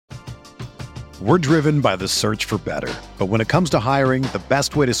We're driven by the search for better. But when it comes to hiring, the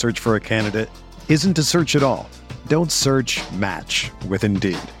best way to search for a candidate isn't to search at all. Don't search, match with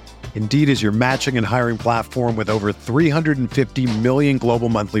Indeed. Indeed is your matching and hiring platform with over 350 million global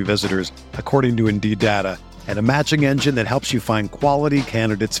monthly visitors, according to Indeed data, and a matching engine that helps you find quality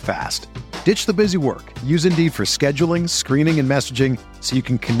candidates fast. Ditch the busy work. Use Indeed for scheduling, screening, and messaging so you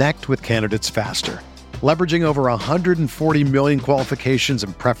can connect with candidates faster. Leveraging over 140 million qualifications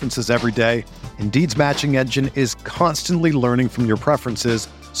and preferences every day, Indeed's matching engine is constantly learning from your preferences,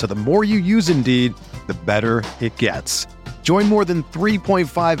 so the more you use Indeed, the better it gets. Join more than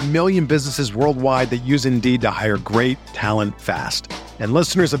 3.5 million businesses worldwide that use Indeed to hire great talent fast. And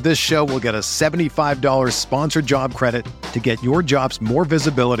listeners of this show will get a $75 sponsored job credit to get your jobs more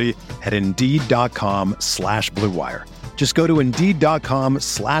visibility at Indeed.com/Blue Wire. Just go to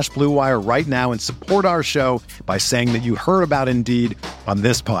Indeed.com/Blue Wire right now and support our show by saying that you heard about Indeed on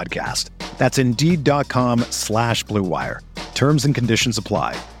this podcast. That's Indeed.com/Blue Wire. Terms and conditions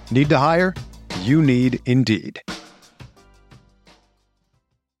apply. Need to hire? You need Indeed.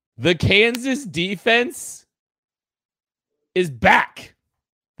 The Kansas defense is back.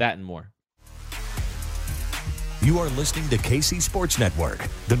 That and more. You are listening to KC Sports Network,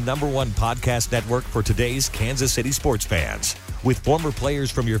 the #1 podcast network for today's Kansas City sports fans. With former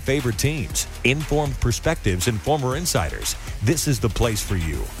players from your favorite teams, informed perspectives, and former insiders, this is the place for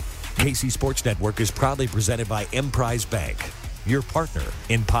you. KC Sports Network is proudly presented by Emprise Bank, your partner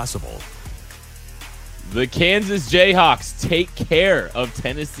in possible. The Kansas Jayhawks take care of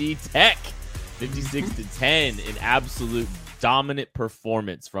Tennessee Tech, 56-10, an absolute dominant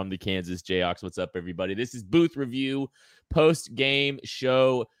performance from the Kansas Jayhawks. What's up, everybody? This is Booth Review, post-game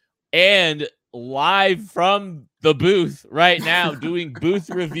show, and live from the booth right now, doing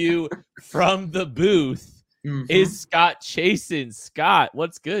Booth Review from the booth, is Scott Chasen. Scott,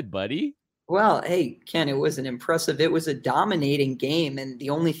 what's good, buddy? Well, hey, Ken, it was a dominating game. And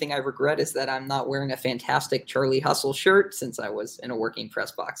the only thing I regret is that I'm not wearing a fantastic Charlie Hustle shirt since I was in a working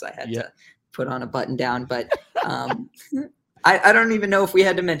press box. I had to put on a button down, but I don't even know if we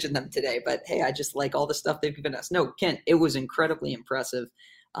had to mention them today, but hey, I just like all the stuff they've given us. No, Ken, it was incredibly impressive.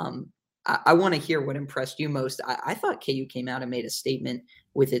 I want to hear what impressed you most. I thought KU came out and made a statement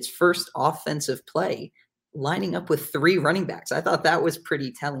with its first offensive play, lining up with 3 running backs. I thought that was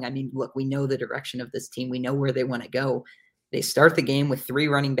pretty telling. I mean, look, we know the direction of this team. We know where they want to go. They start the game with 3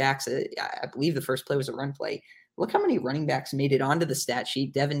 running backs. I believe the first play was a run play. Look how many running backs made it onto the stat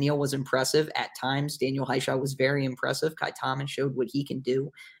sheet. Devin Neal was impressive at times. Daniel Hishaw was very impressive. Kai Thomas showed what he can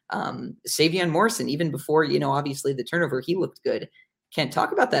do. Savion Morrison, even before, obviously the turnover, he looked good. Can't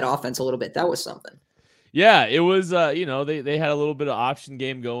talk about that offense a little bit. That was something. Yeah, it was, they had a little bit of option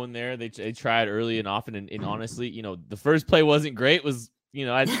game going there. They tried early and often. And honestly, the first play wasn't great.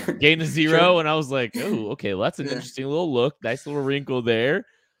 I gained a 0 and I was like, oh, okay, well, that's an interesting little look. Nice little wrinkle there.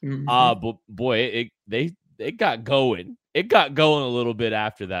 But boy, it got going. It got going a little bit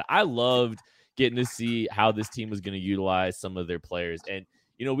after that. I loved getting to see how this team was going to utilize some of their players. And,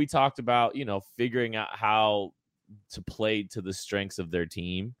 we talked about, figuring out how to play to the strengths of their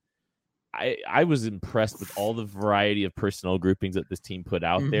team. I was impressed with all the variety of personnel groupings that this team put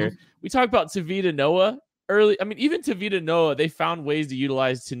out there. We talked about Tavita Noah early. I mean, even Tavita Noah, they found ways to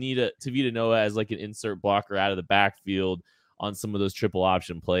utilize Tavita Noah as like an insert blocker out of the backfield on some of those triple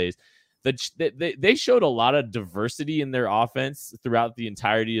option plays. They showed a lot of diversity in their offense throughout the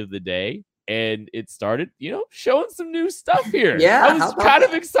entirety of the day. And it started, showing some new stuff here. Yeah. It was kind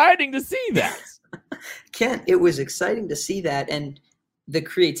of exciting to see that. Kent, it was exciting to see that. And the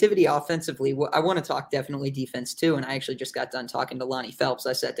creativity offensively, I want to talk definitely defense too. And I actually just got done talking to Lonnie Phelps.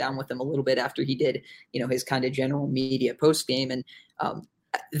 I sat down with him a little bit after he did, his kind of general media post game. And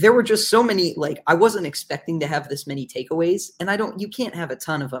there were just so many, I wasn't expecting to have this many takeaways, and you can't have a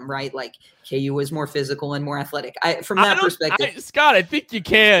ton of them, right? Like KU was more physical and more athletic. From that perspective, Scott, I think you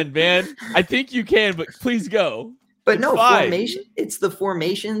can, man. I think you can, but please go. But no, formation. It's the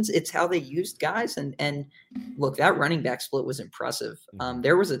formations. It's how they used guys. And look, that running back split was impressive.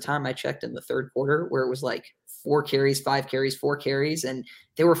 There was a time I checked in the third quarter where it was like 4 carries, 5 carries, 4 carries, and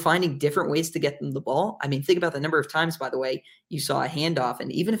they were finding different ways to get them the ball. I mean, think about the number of times, by the way, you saw a handoff.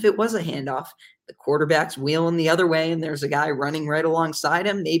 And even if it was a handoff, the quarterback's wheeling the other way and there's a guy running right alongside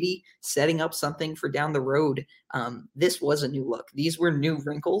him, maybe setting up something for down the road. This was a new look. These were new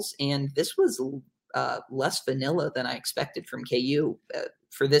wrinkles, and this was less vanilla than I expected from KU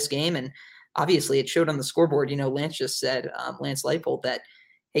for this game. And obviously it showed on the scoreboard. Lance just said, Lance Leipold, that,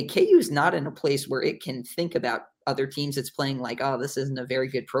 hey, KU is not in a place where it can think about other teams it's playing like, oh, this isn't a very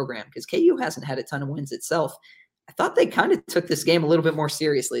good program, because KU hasn't had a ton of wins itself. I thought they kind of took this game a little bit more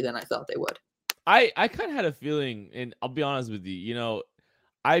seriously than I thought they would. I kind of had a feeling, and I'll be honest with you,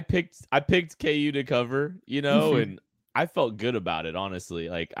 I picked KU to cover, and I felt good about it, honestly.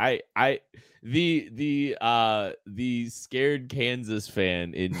 Like the scared Kansas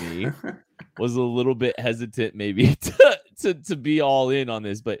fan in me was a little bit hesitant maybe to be all in on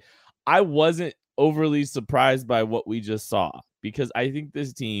this, but I wasn't overly surprised by what we just saw, because I think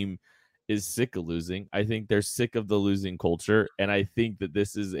this team is sick of losing. I think they're sick of the losing culture, and I think that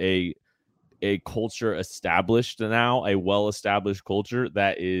this is a culture established now, a well-established culture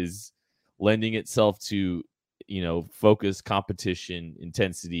that is lending itself to, focus, competition,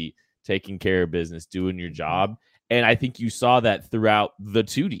 intensity, taking care of business, doing your job. And I think you saw that throughout the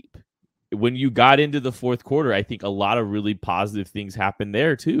two deep. When you got into the fourth quarter, I think a lot of really positive things happened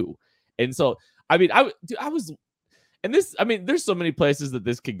there too. And so, I mean, there's so many places that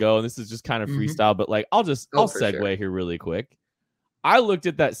this could go, and this is just kind of freestyle, but like, I'll segue here really quick. I looked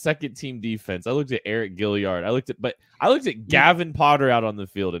at that second team defense. I looked at Eric Gilliard. I looked at Gavin Potter out on the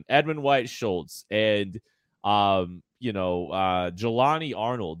field, and Edmund White Schultz, and Jelani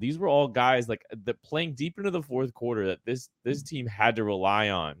Arnold. These were all guys like that playing deep into the fourth quarter that this team had to rely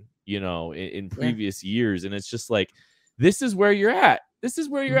on, in previous years. And it's just like, this is where you're at. This is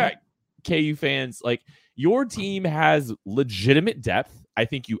where you're at, KU fans. Like, your team has legitimate depth. I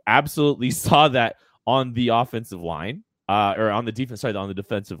think you absolutely saw that on the offensive line. Or on the defense side, on the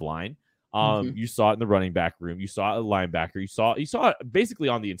defensive line. You saw it in the running back room. You saw it at linebacker. You saw it basically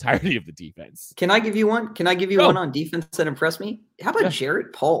on the entirety of the defense. Can I give you one? Can I give you one on defense that impressed me? How about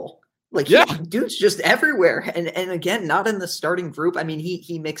Jarrett Paul? Like, dude's just everywhere. And again, not in the starting group. I mean,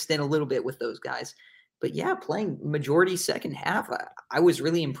 he mixed in a little bit with those guys. But yeah, playing majority second half, I was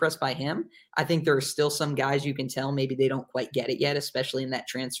really impressed by him. I think there are still some guys you can tell maybe they don't quite get it yet, especially in that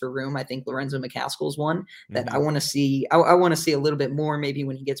transfer room. I think Lorenzo McCaskill's one that I want to see. I want to see a little bit more maybe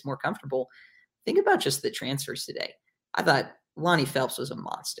when he gets more comfortable. Think about just the transfers today. I thought Lonnie Phelps was a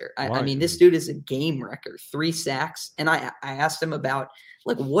monster. I mean, this dude is a game wrecker, 3 sacks. And I asked him about,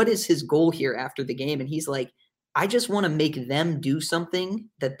 like, what is his goal here after the game? And he's like, I just want to make them do something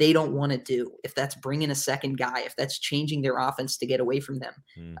that they don't want to do. If that's bringing a second guy, if that's changing their offense to get away from them,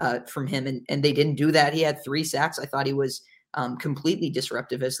 from him. And they didn't do that. He had 3 sacks. I thought he was completely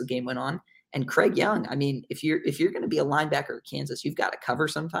disruptive as the game went on. And Craig Young, I mean, if you're going to be a linebacker at Kansas, you've got to cover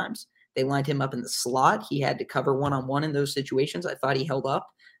sometimes. They lined him up in the slot. He had to cover one-on-one in those situations. I thought he held up.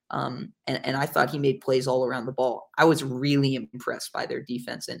 And I thought he made plays all around the ball. I was really impressed by their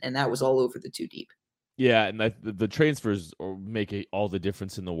defense, and that was all over the two deep. Yeah, and the transfers make all the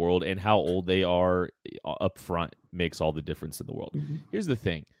difference in the world, and how old they are up front makes all the difference in the world. Here's the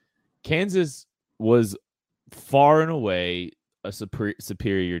thing. Kansas was far and away a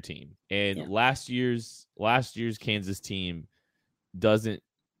superior team, and last year's Kansas team doesn't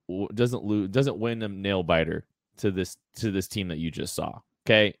win a nail biter to this team that you just saw.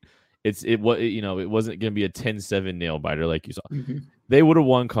 Okay, it wasn't going to be a 10-7 nail biter like you saw. They would have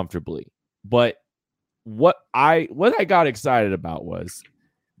won comfortably, but what I got excited about was,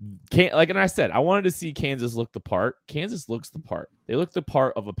 and I said, I wanted to see Kansas look the part. Kansas looks the part. They look the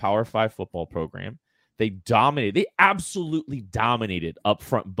part of a Power 5 football program. They dominated. They absolutely dominated up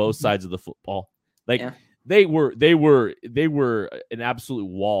front, both sides of the football. They were an absolute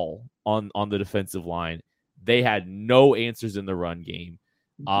wall on the defensive line. They had no answers in the run game.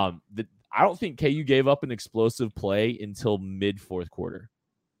 I don't think KU gave up an explosive play until mid fourth quarter.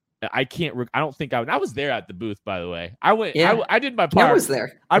 I don't think I was there at the booth, by the way. I went. Yeah. I did my part. I was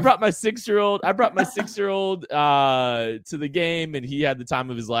there. I brought my 6-year-old. To the game, and he had the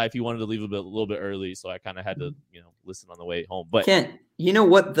time of his life. He wanted to leave a little bit early, so I kind of had to, listen on the way home. But Ken, you know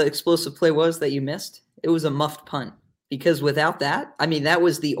what the explosive play was that you missed? It was a muffed punt, because without that, I mean, that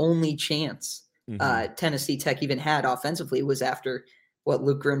was the only chance Tennessee Tech even had offensively, was after what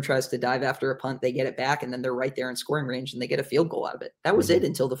Luke Grimm tries to dive after a punt. They get it back, and then they're right there in scoring range, and they get a field goal out of it. That was it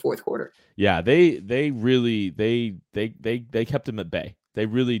until the fourth quarter. Yeah, they really kept him at bay. They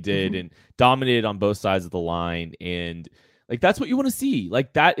really did, and dominated on both sides of the line. And that's what you want to see.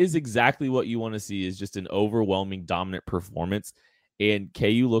 That is exactly what you want to see, is just an overwhelming dominant performance. And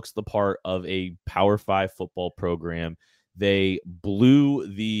KU looks the part of a Power 5 football program. They blew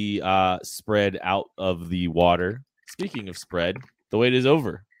the spread out of the water. Speaking of spread, the wait is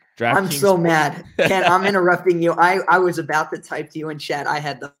over. I'm so mad. Ken, I'm interrupting you. I was about to type to you in chat. I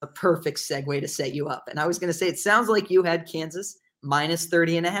had the perfect segue to set you up. And I was going to say, it sounds like you had Kansas minus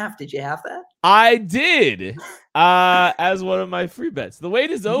 30.5. Did you have that? I did. As one of my free bets. The wait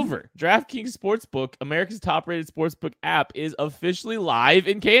is over. DraftKings Sportsbook, America's top-rated sportsbook app, is officially live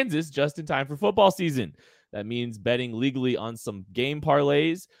in Kansas just in time for football season. That means betting legally on some game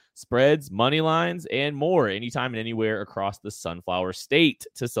parlays, spreads, money lines, and more anytime and anywhere across the Sunflower State.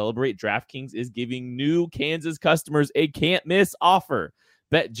 To celebrate, DraftKings is giving new Kansas customers a can't-miss offer.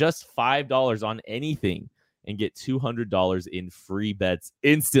 Bet just $5 on anything and get $200 in free bets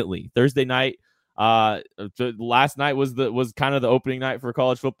instantly. Thursday night, last night was kind of the opening night for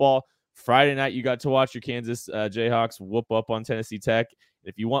college football. Friday night, you got to watch your Kansas Jayhawks whoop up on Tennessee Tech.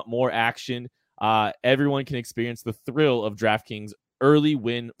 If you want more action, everyone can experience the thrill of DraftKings early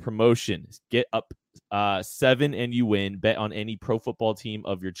win promotion. Get up 7 and you win. Bet on any pro football team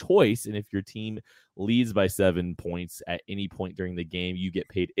of your choice. And if your team leads by 7 points at any point during the game, you get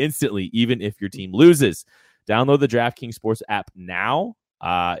paid instantly, even if your team loses. Download the DraftKings Sports app now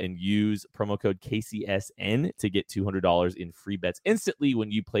and use promo code KCSN to get $200 in free bets instantly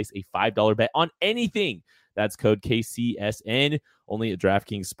when you place a $5 bet on anything. That's code KCSN, only at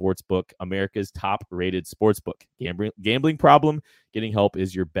DraftKings Sportsbook, America's top-rated sportsbook. Gambling problem? Getting help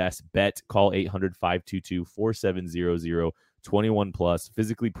is your best bet. Call 800-522-4700, 21 plus,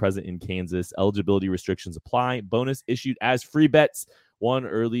 physically present in Kansas. Eligibility restrictions apply. Bonus issued as free bets. One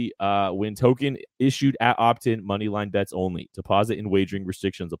early win token issued at opt-in, moneyline bets only. Deposit and wagering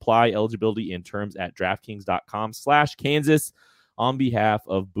restrictions apply. Eligibility and terms at DraftKings.com/Kansas on behalf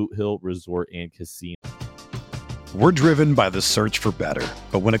of Boot Hill Resort and Casino. We're driven by the search for better.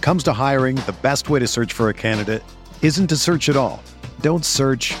 But when it comes to hiring, the best way to search for a candidate isn't to search at all. Don't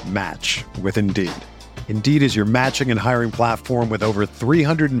search, match with Indeed. Indeed is your matching and hiring platform with over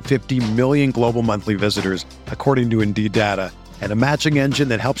 350 million global monthly visitors, according to Indeed data, and a matching engine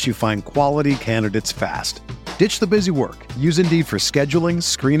that helps you find quality candidates fast. Ditch the busy work. Use Indeed for scheduling,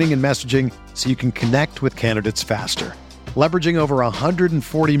 screening, and messaging so you can connect with candidates faster. Leveraging over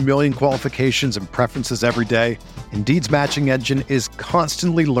 140 million qualifications and preferences every day, Indeed's matching engine is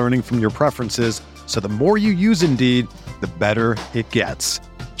constantly learning from your preferences, so the more you use Indeed, the better it gets.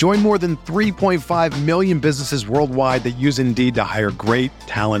 Join more than 3.5 million businesses worldwide that use Indeed to hire great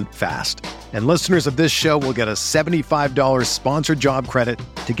talent fast. And listeners of this show will get a $75 sponsored job credit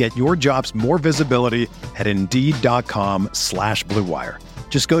to get your jobs more visibility at Indeed.com/Blue Wire.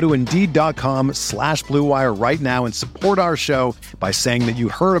 Just go to Indeed.com/Blue Wire right now and support our show by saying that you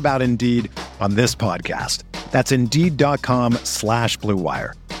heard about Indeed on this podcast. That's Indeed.com/Blue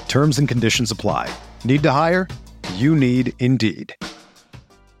Wire. Terms and conditions apply. Need to hire? You need Indeed.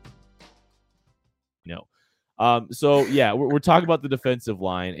 No. So yeah, we're talking about the defensive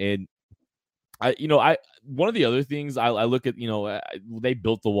line, and one of the other things I look at, they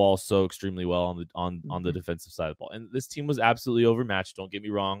built the wall so extremely well on the defensive side of the ball, and this team was absolutely overmatched. Don't get me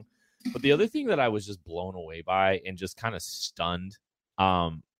wrong, but the other thing that I was just blown away by and just kind of stunned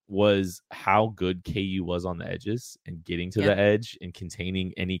was how good KU was on the edges and getting to the edge and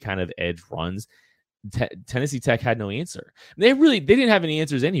containing any kind of edge runs. Tennessee Tech had no answer. They didn't have any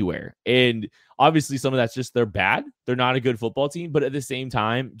answers anywhere. And obviously some of that's just they're bad. They're not a good football team, but at the same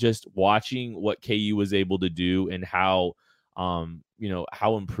time, just watching what KU was able to do and how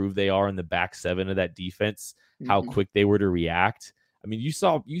how improved they are in the back seven of that defense, how quick they were to react. I mean, you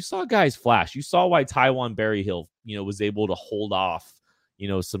saw guys flash. You saw why Taiwan Berryhill, was able to hold off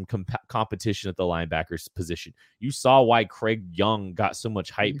some competition at the linebackers position. You saw why Craig Young got so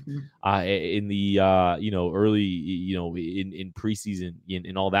much hype in the early in preseason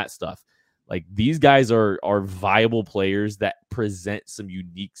and all that stuff. Like, these guys are viable players that present some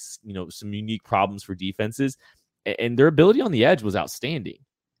unique problems for defenses, and their ability on the edge was outstanding.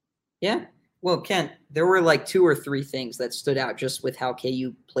 Yeah. Well, Kent, there were like 2 or 3 things that stood out just with how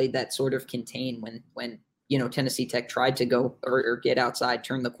KU played that sort of contain when Tennessee Tech tried to go or get outside,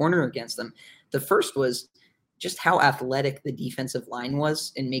 turn the corner against them. The first was just how athletic the defensive line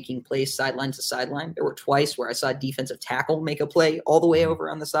was in making plays sideline to sideline. There were twice where I saw a defensive tackle make a play all the way over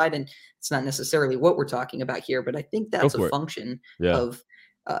on the side, and it's not necessarily what we're talking about here, but I think that's a function of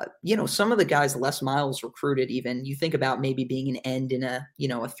some of the guys Les Miles recruited. Even you think about maybe being an end in a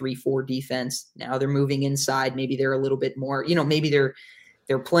 3-4 defense. Now they're moving inside. Maybe they're a little bit more, maybe they're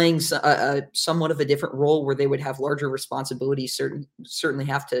playing somewhat of a different role where they would have larger responsibilities, certainly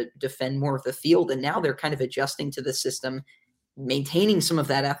have to defend more of the field. And now they're kind of adjusting to the system, maintaining some of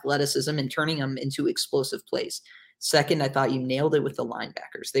that athleticism and turning them into explosive plays. Second, I thought you nailed it with the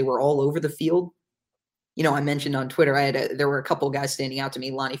linebackers. They were all over the field. I mentioned on Twitter, there were a couple of guys standing out to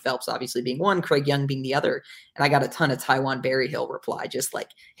me, Lonnie Phelps obviously being one, Craig Young being the other. And I got a ton of Taiwan Berryhill reply, just like,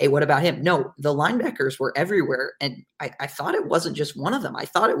 hey, what about him? No, the linebackers were everywhere. And I thought it wasn't just one of them. I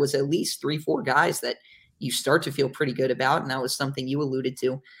thought it was at least 3-4 guys that you start to feel pretty good about. And that was something you alluded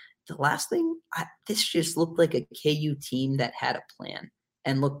to. The last thing, this just looked like a KU team that had a plan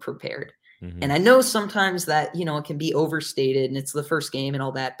and looked prepared. And I know sometimes that, it can be overstated and it's the first game and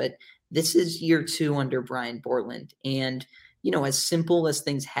all that, but this is year 2 under Brian Borland. And, as simple as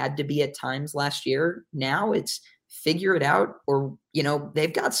things had to be at times last year, now it's figure it out, or,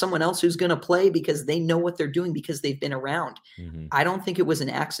 they've got someone else who's going to play because they know what they're doing because they've been around. I don't think it was an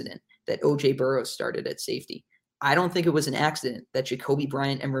accident that OJ Burrows started at safety. I don't think it was an accident that Jacoby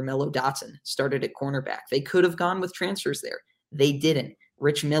Bryant and Romello Dotson started at cornerback. They could have gone with transfers there. They didn't.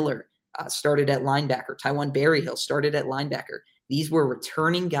 Rich Miller started at linebacker. Tywan Berryhill started at linebacker. These were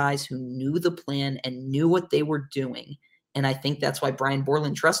returning guys who knew the plan and knew what they were doing. And I think that's why Brian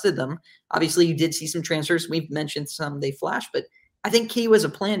Borland trusted them. Obviously, you did see some transfers. We've mentioned some, they flashed, but I think key was a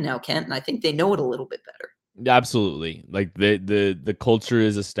plan now, Kent, and I think they know it a little bit better. Absolutely. Like the culture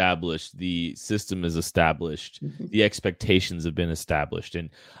is established, the system is established, the expectations have been established. And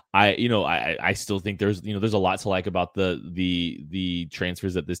I still think there's a lot to like about the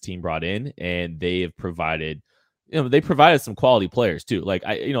transfers that this team brought in, and they have provided, they provided some quality players too. Like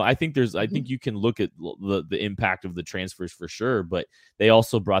I think you can look at the impact of the transfers for sure, but they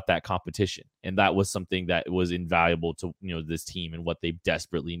also brought that competition, and that was something that was invaluable to this team and what they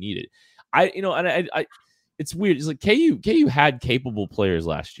desperately needed. It's weird. It's like KU had capable players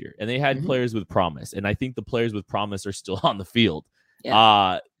last year, and they had players with promise. And I think the players with promise are still on the field.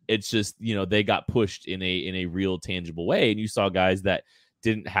 Yeah. It's just, they got pushed in a real tangible way. And you saw guys that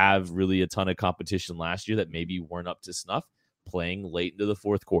didn't have really a ton of competition last year that maybe weren't up to snuff playing late into the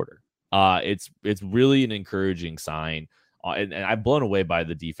fourth quarter. It's really an encouraging sign. And I'm blown away by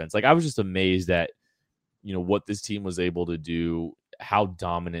the defense. Like, I was just amazed at, what this team was able to do, how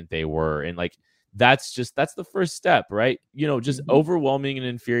dominant they were. And like, that's the first step, right? Just overwhelming an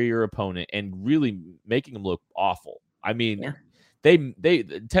inferior opponent and really making them look awful. I mean,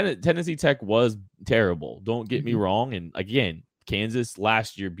 Tennessee Tech was terrible. Don't get me wrong. And again, Kansas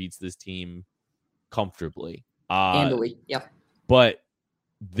last year beats this team comfortably. Handily, yeah. But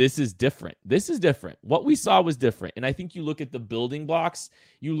this is different. What we saw was different. And I think you look at the building blocks,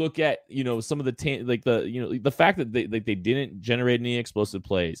 you look at, some of the fact that they didn't generate any explosive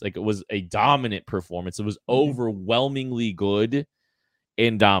plays. Like, it was a dominant performance. It was overwhelmingly good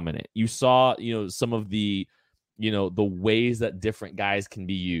and dominant. You saw, some of the, the ways that different guys can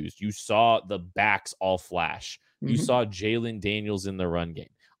be used. You saw the backs all flash. You saw Jalen Daniels in the run game.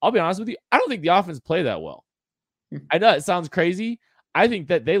 I'll be honest with you, I don't think the offense played that well. I know it sounds crazy. I think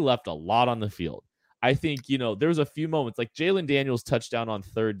that they left a lot on the field. I think, there was a few moments like Jalen Daniels' touchdown on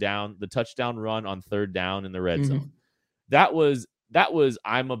third down, the touchdown run on third down in the red zone. That was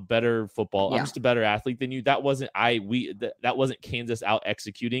I'm a better football. Yeah. I'm just a better athlete than you. That wasn't that wasn't Kansas out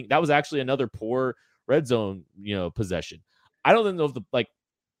executing. That was actually another poor red zone, possession. I don't know if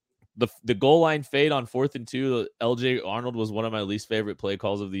the goal line fade on 4th and 2, LJ Arnold was one of my least favorite play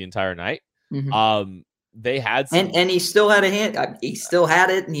calls of the entire night. They had some, and he still had a hand. He still had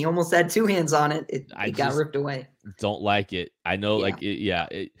it, and he almost had 2 hands on it. It got ripped away. Don't like it. I know,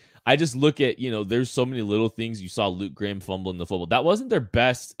 I just look at, there's so many little things. You saw Luke Graham fumbling the football. That wasn't their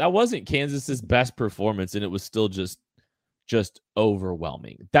best. That wasn't Kansas's best performance, and it was still just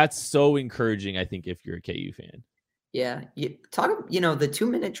overwhelming. That's so encouraging, I think, if you're a KU fan. Yeah, you talk. The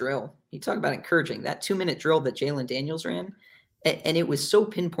 2-minute drill. You talk about encouraging that 2-minute drill that Jalen Daniels ran. And it was so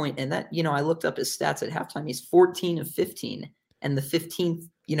pinpoint. And that, I looked up his stats at halftime. He's 14 of 15. And the 15th,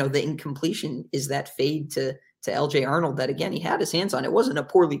 the incompletion is that fade to LJ Arnold that, again, he had his hands on. It wasn't a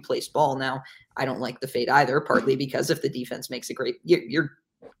poorly placed ball. Now, I don't like the fade either, partly because if the defense makes a great, you're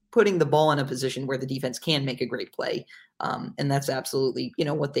putting the ball in a position where the defense can make a great play. And that's absolutely,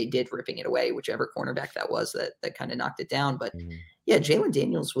 what they did, ripping it away, whichever cornerback that was that kind of knocked it down. But yeah, Jalen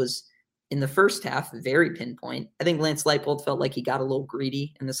Daniels was, in the first half, very pinpoint. I think Lance Leipold felt like he got a little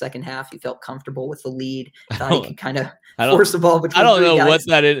greedy in the second half. He felt comfortable with the lead. Thought he could kind of force the ball between. I don't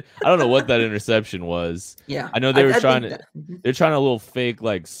know what that interception was. Yeah, I know they're trying a little fake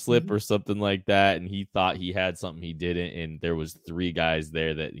like slip or something like that, and he thought he had something he didn't, and there was 3 guys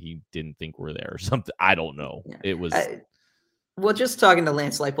there that he didn't think were there or something. I don't know. Yeah. It was. Well, just talking to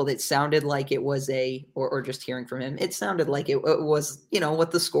Lance Leipold, it sounded like it was or just hearing from him, it sounded like it was,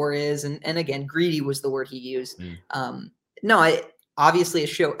 what the score is. And again, greedy was the word he used. Obviously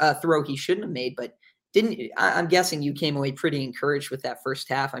a throw he shouldn't have made, but I'm guessing you came away pretty encouraged with that first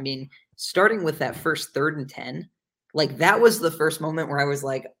half. I mean, starting with that first 3rd and 10, like that was the first moment where I was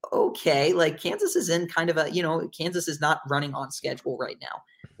like, okay, like Kansas is in kind of Kansas is not running on schedule right now.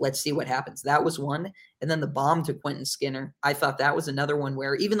 Let's see what happens. That was one. And then the bomb to Quentin Skinner. I thought that was another one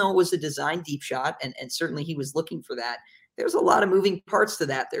where, even though it was a design deep shot, and certainly he was looking for that, there's a lot of moving parts to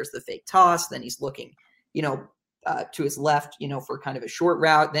that. There's the fake toss. Then he's looking, to his left, for kind of a short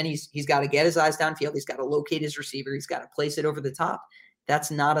route. Then he's got to get his eyes downfield. He's got to locate his receiver. He's got to place it over the top.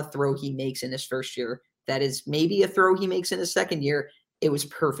 That's not a throw he makes in his first year. That is maybe a throw he makes in his second year. It was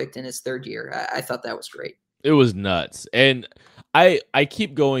perfect in his third year. I thought that was great. It was nuts. And I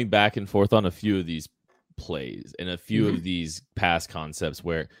keep going back and forth on a few of these plays and a few of these pass concepts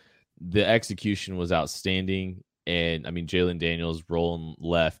where the execution was outstanding. And I mean, Jalen Daniels rolling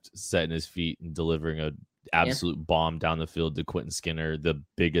left, setting his feet and delivering a absolute bomb down the field to Quentin Skinner, the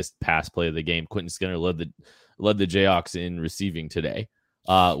biggest pass play of the game. Quentin Skinner led the Jayhawks in receiving today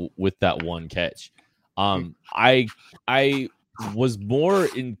with that one catch. I was more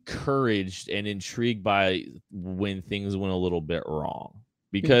encouraged and intrigued by when things went a little bit wrong,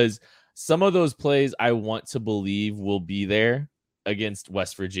 because some of those plays I want to believe will be there against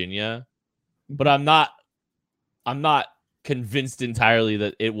West Virginia, but I'm not convinced entirely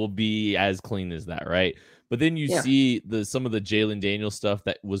that it will be as clean as that, right? But then you see some of the Jalen Daniels stuff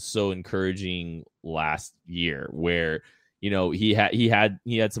that was so encouraging last year, where he had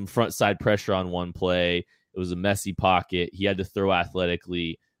some front side pressure on one play. It was a messy pocket. He had to throw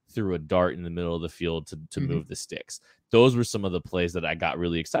athletically through a dart in the middle of the field to move the sticks. Those were some of the plays that I got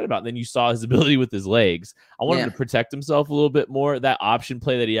really excited about. And then you saw his ability with his legs. I wanted him to protect himself a little bit more. That option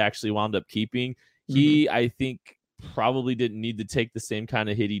play that he actually wound up keeping, he, I think, probably didn't need to take the same kind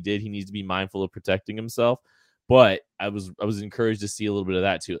of hit he did. He needs to be mindful of protecting himself. But I was encouraged to see a little bit of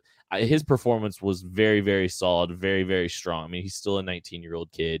that too. His performance was very, very solid, very, very strong. I mean, he's still a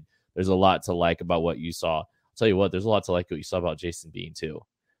 19-year-old kid. There's a lot to like about what you saw. I'll tell you what, there's a lot to like what you saw about Jason Bean too.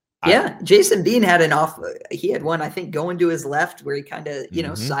 Jason Bean had he had one, I think, going to his left where he kind of,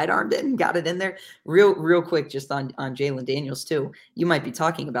 sidearmed it and got it in there. Real quick, just on Jalen Daniels too. You might be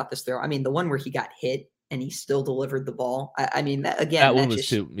talking about this throw. I mean, the one where he got hit and he still delivered the ball. I mean, that one was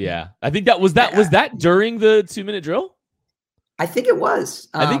too. Yeah. I think was that during the 2-minute drill? I think it was.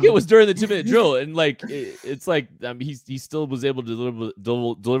 I think it was during the 2-minute drill, and it's like he still was able to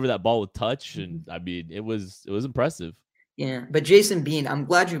deliver that ball with touch, and I mean it was impressive. Yeah, but Jason Bean, I'm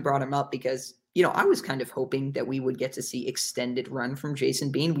glad you brought him up because I was kind of hoping that we would get to see extended run from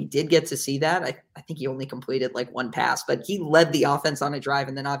Jason Bean. We did get to see that. I think he only completed like one pass, but he led the offense on a drive,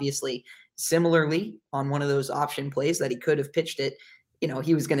 and then obviously similarly on one of those option plays that he could have pitched it.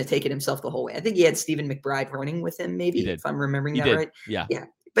 He was going to take it himself the whole way. I think he had Stephen McBride running with him, maybe, if I'm remembering that right. Yeah.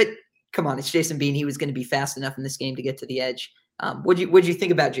 But come on, it's Jason Bean. He was going to be fast enough in this game to get to the edge. What'd you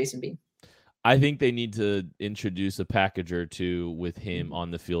think about Jason Bean? I think they need to introduce a package or two with him on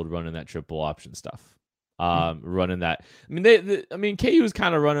the field running that triple option stuff. Running that. I mean, KU was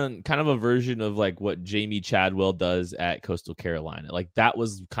kind of running kind of a version of like what Jamie Chadwell does at Coastal Carolina. Like that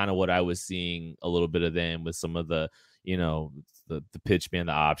was kind of what I was seeing a little bit of them with some of the, the pitch man,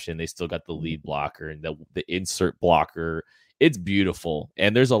 the option. They still got the lead blocker and the insert blocker. It's beautiful.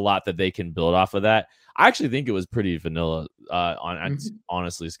 And there's a lot that they can build off of that. I actually think it was pretty vanilla,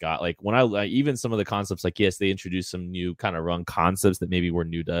 honestly, Scott. Like when I even some of the concepts, like, yes, they introduced some new kind of run concepts that maybe were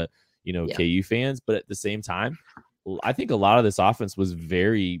new to, KU fans. But at the same time, I think a lot of this offense was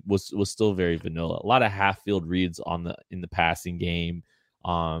still very vanilla. A lot of half field reads in the passing game.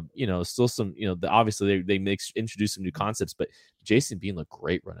 Still some, obviously they introduce some new concepts, but Jason Bean looked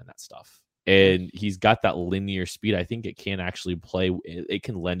great running that stuff. And he's got that linear speed. I think it can actually play. It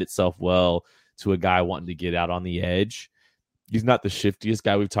can lend itself well to a guy wanting to get out on the edge. He's not the shiftiest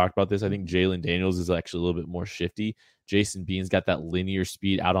guy. We've talked about this. I think Jalen Daniels is actually a little bit more shifty. Jason Bean's got that linear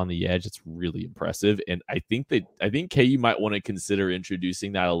speed out on the edge. It's really impressive. And I think KU might want to consider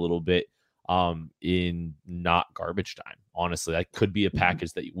introducing that a little bit in not garbage time. Honestly, that could be a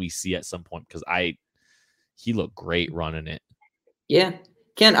package that we see at some point because he looked great running it. Yeah.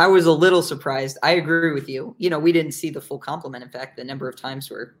 Ken, I was a little surprised. I agree with you. We didn't see the full complement. In fact, the number of times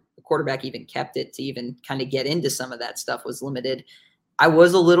where the quarterback even kept it to even kind of get into some of that stuff was limited. I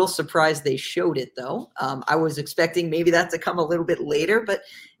was a little surprised they showed it, though. I was expecting maybe that to come a little bit later, but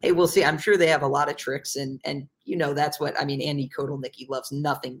hey, we'll see. I'm sure they have a lot of tricks, and that's what Andy Kotelnicki loves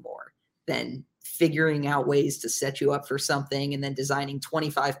nothing more than figuring out ways to set you up for something and then designing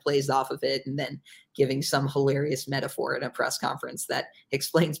 25 plays off of it and then giving some hilarious metaphor at a press conference that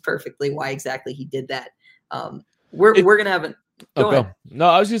explains perfectly why exactly he did that. We're going to have an Go ahead. No,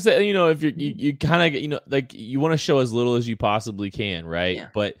 I was just saying, if you kind of, like you want to show as little as you possibly can. Right. Yeah.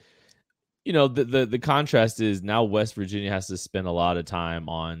 But, the contrast is now West Virginia has to spend a lot of time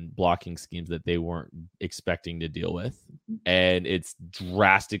on blocking schemes that they weren't expecting to deal with. And it's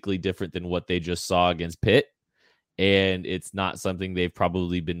drastically different than what they just saw against Pitt. And it's not something they've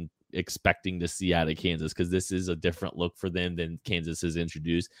probably been expecting to see out of Kansas, because this is a different look for them than Kansas has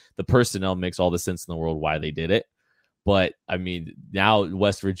introduced. The personnel makes all the sense in the world why they did it. But, I mean, now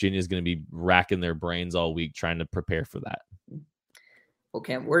West Virginia is going to be racking their brains all week trying to prepare for that.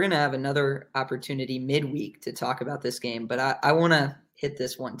 Okay, we're going to have another opportunity midweek to talk about this game, but I want to hit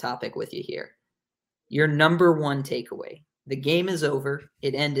this one topic with you here. Your number one takeaway. The game is over.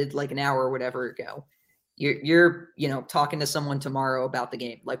 It ended like an hour or whatever ago. You're talking to someone tomorrow about the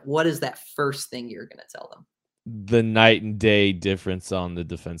game. Like, what is that first thing you're going to tell them? The night and day difference on the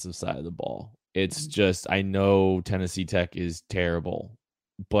defensive side of the ball. It's just, I know Tennessee Tech is terrible,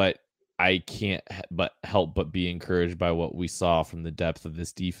 but I can't help but be encouraged by what we saw from the depth of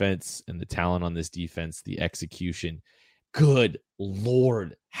this defense and the talent on this defense, the execution. Good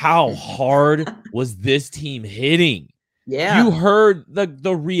Lord, how hard was this team hitting? Yeah. You heard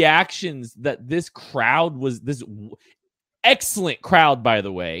the reactions that this crowd was, this excellent crowd, by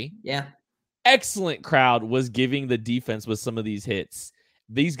the way. Yeah. Excellent crowd was giving the defense with some of these hits.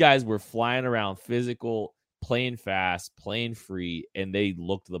 These guys were flying around physical, playing fast, playing free, and they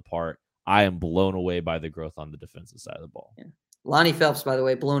looked the part. I am blown away by the growth on the defensive side of the ball. Yeah. Lonnie Phelps, by the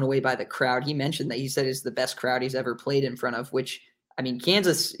way, blown away by the crowd. He mentioned that he said it's the best crowd he's ever played in front of, which, I mean,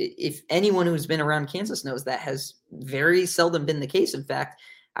 Kansas, if anyone who's been around Kansas knows, that has very seldom been the case. In fact,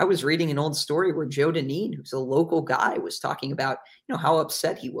 I was reading an old story where Joe Dineen, who's a local guy, was talking about, how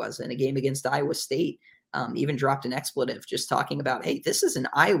upset he was in a game against Iowa State. Even dropped an expletive, just talking about, hey, this is an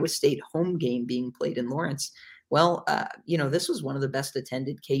Iowa State home game being played in Lawrence. Well, this was one of the best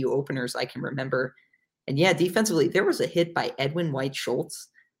attended KU openers I can remember. And yeah, defensively, there was a hit by Edwin White Schultz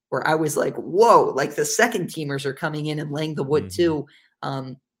where I was like, whoa, like the second teamers are coming in and laying the wood too.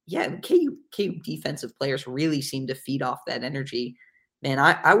 KU defensive players really seem to feed off that energy. Man,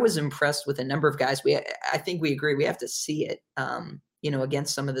 I was impressed with a number of guys. I think we agree we have to see it,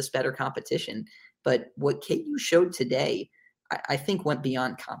 against some of this better competition. But what KU showed today, I think went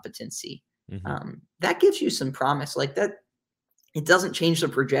beyond competency. Mm-hmm. That gives you some promise. Like that, it doesn't change the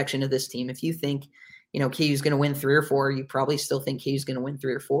projection of this team. If you think, KU's going to win 3 or 4, you probably still think KU's going to win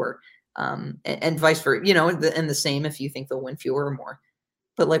 3 or 4, and vice versa. And the same if you think they'll win fewer or more.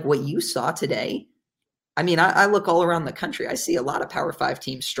 But like what you saw today, I mean, I look all around the country. I see a lot of Power 5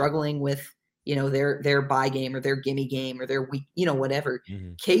 teams struggling with, their bye game or their gimme game or their week, whatever.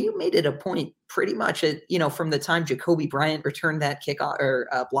 Mm-hmm. KU made it a point pretty much from the time Jacoby Bryant returned that kick or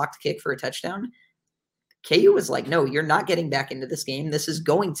blocked kick for a touchdown. KU was like, no, you're not getting back into this game. This is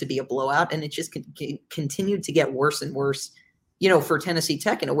going to be a blowout. And it just continued to get worse and worse, for Tennessee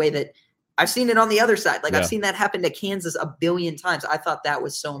Tech in a way that I've seen it on the other side. Like I've seen that happen to Kansas a billion times. I thought that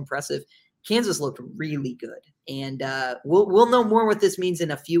was so impressive. Kansas looked really good. And we'll know more what this means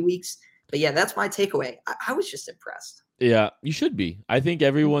in a few weeks. But yeah, that's my takeaway. I was just impressed. Yeah, you should be. I think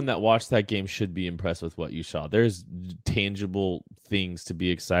everyone that watched that game should be impressed with what you saw. There's tangible things to be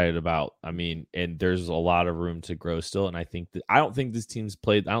excited about. I mean, and there's a lot of room to grow still. And I don't think this team's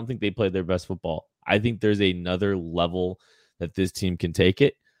played. I don't think they played their best football. I think there's another level that this team can take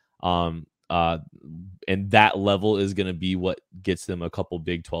it. And that level is going to be what gets them a couple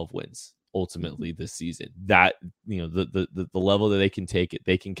Big 12 wins ultimately this season. That, the level that they can take it,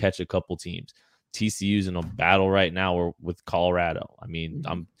 they can catch a couple teams. TCU's in a battle right now with Colorado. I mean,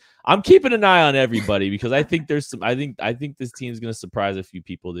 I'm keeping an eye on everybody because I think I think this team's going to surprise a few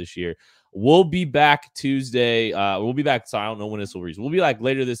people this year. We'll be back Tuesday. We'll be back. So I don't know when this will reach. We'll be like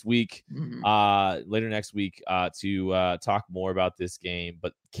later this week, later next week, to talk more about this game.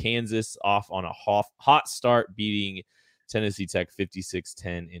 But Kansas off on a hot start, beating Tennessee Tech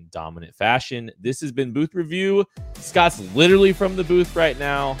 56-10 in dominant fashion. This has been Booth Review. Scott's literally from the booth right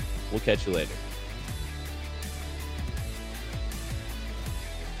now. We'll catch you later.